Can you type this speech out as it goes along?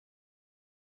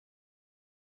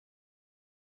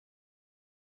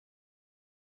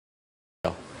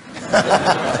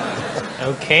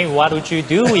Okay, what would you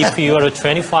do if you were a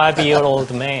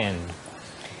 25-year-old man?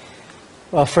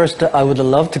 Well, first, I would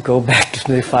love to go back to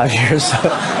 25 years.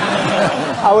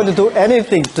 I would do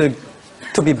anything to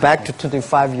be back to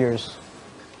 25 years.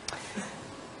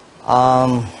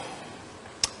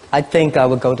 I think I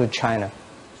would go to China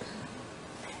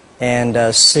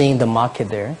and seeing the market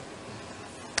there,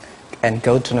 and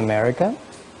go to America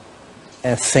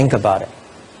and think about it,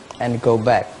 and go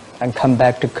back and come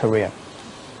back to Korea.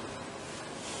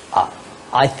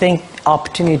 I think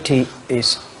opportunity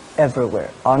is everywhere.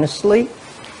 Honestly,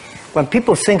 when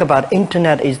people think about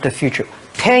internet is the future,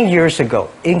 10 years ago,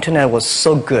 internet was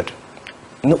so good.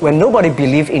 When nobody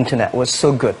believed internet was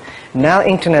so good. Now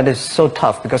internet is so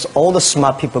tough because all the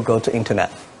smart people go to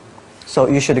internet. So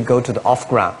you should go to the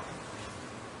off-ground.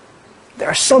 There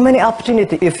are so many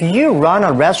opportunities. If you run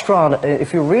a restaurant,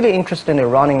 if you're really interested in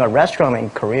running a restaurant in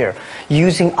Korea,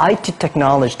 using IT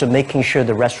technology to making sure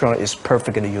the restaurant is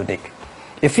perfectly unique.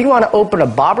 If you want to open a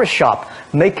barber shop,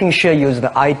 making sure you use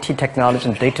the IT technology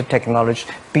and data technology,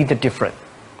 be the different.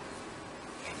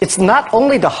 It's not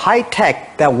only the high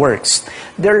tech that works.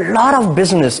 There are a lot of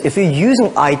business if you're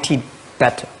using IT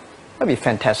better. That'd be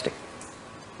fantastic,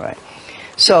 right?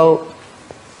 So,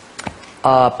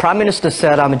 Prime Minister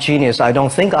said I'm a genius. I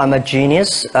don't think I'm a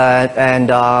genius,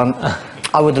 and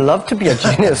I would love to be a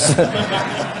genius.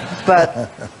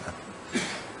 But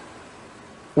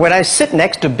when I sit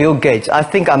next to Bill Gates, I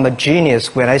think I'm a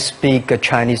genius. When I speak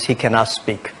Chinese, he cannot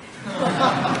speak.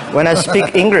 When I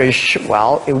speak English,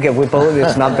 well, we both,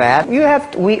 it's not bad.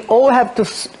 We all have to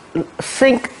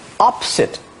think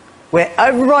opposite. When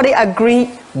everybody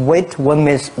agree, wait 1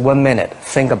 minute,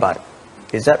 think about it.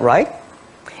 Is that right?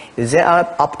 Is there an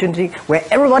opportunity? When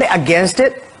everybody against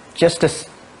it, just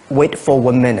wait for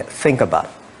 1 minute, think about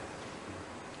it.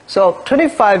 So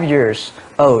 25 years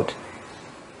old,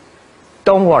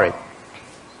 don't worry.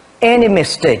 Any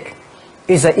mistake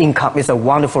is an income, is a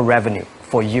wonderful revenue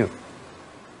for you.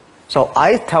 So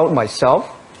I told myself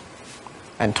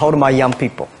and told my young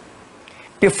people,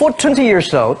 before 20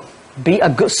 years old, be a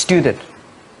good student.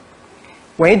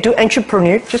 When you do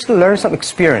entrepreneur, just learn some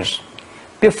experience.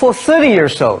 Before 30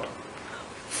 years old,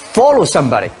 follow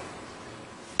somebody.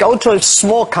 Go to a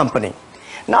small company.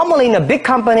 Normally in a big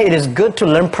company, it is good to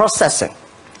learn processing.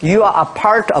 You are a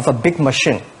part of a big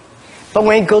machine. But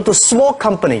when you go to a small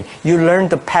company, you learn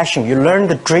the passion, you learn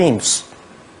the dreams.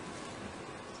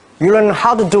 You learn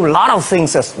how to do a lot of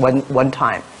things at one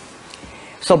time.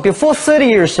 So before 30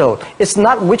 years old, it's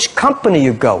not which company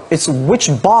you go, it's which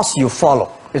boss you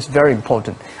follow. It's very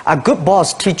important. A good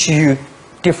boss teaches you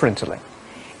differently.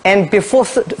 And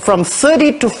from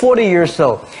 30 to 40 years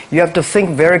old, you have to think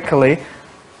very clearly,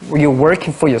 you're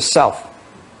working for yourself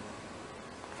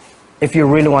if you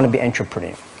really want to be an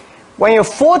entrepreneur. When you're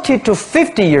 40 to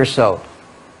 50 years old,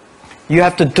 you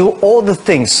have to do all the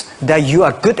things that you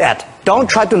are good at. Don't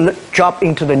try to jump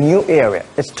into the new area.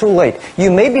 It's too late. You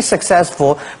may be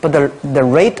successful, but the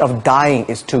rate of dying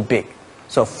is too big.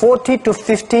 So 40 to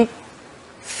 50,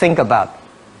 think about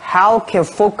how can you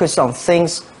focus on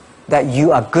things that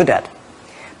you are good at.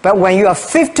 But when you are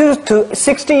 50 to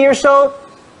 60 years old,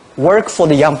 work for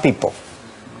the young people.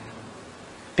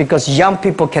 Because young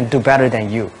people can do better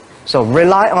than you. So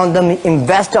rely on them,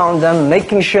 invest on them,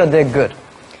 making sure they're good.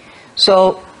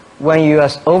 So when you are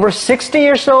over 60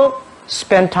 years old,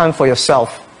 spend time for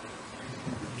yourself.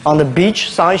 On the beach,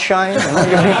 sunshine,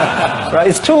 right?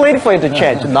 It's too late for you to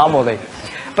change normally.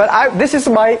 But this is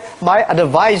my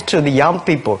advice to the young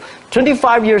people.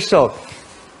 25 years old,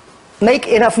 make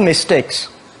enough mistakes.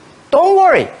 Don't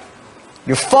worry.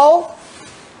 You fall,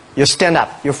 you stand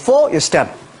up. You fall, you stand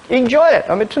up. Enjoy it.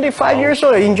 I mean, 25 years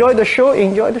old, enjoy the show,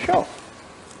 enjoy the show.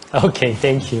 Okay,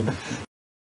 thank you.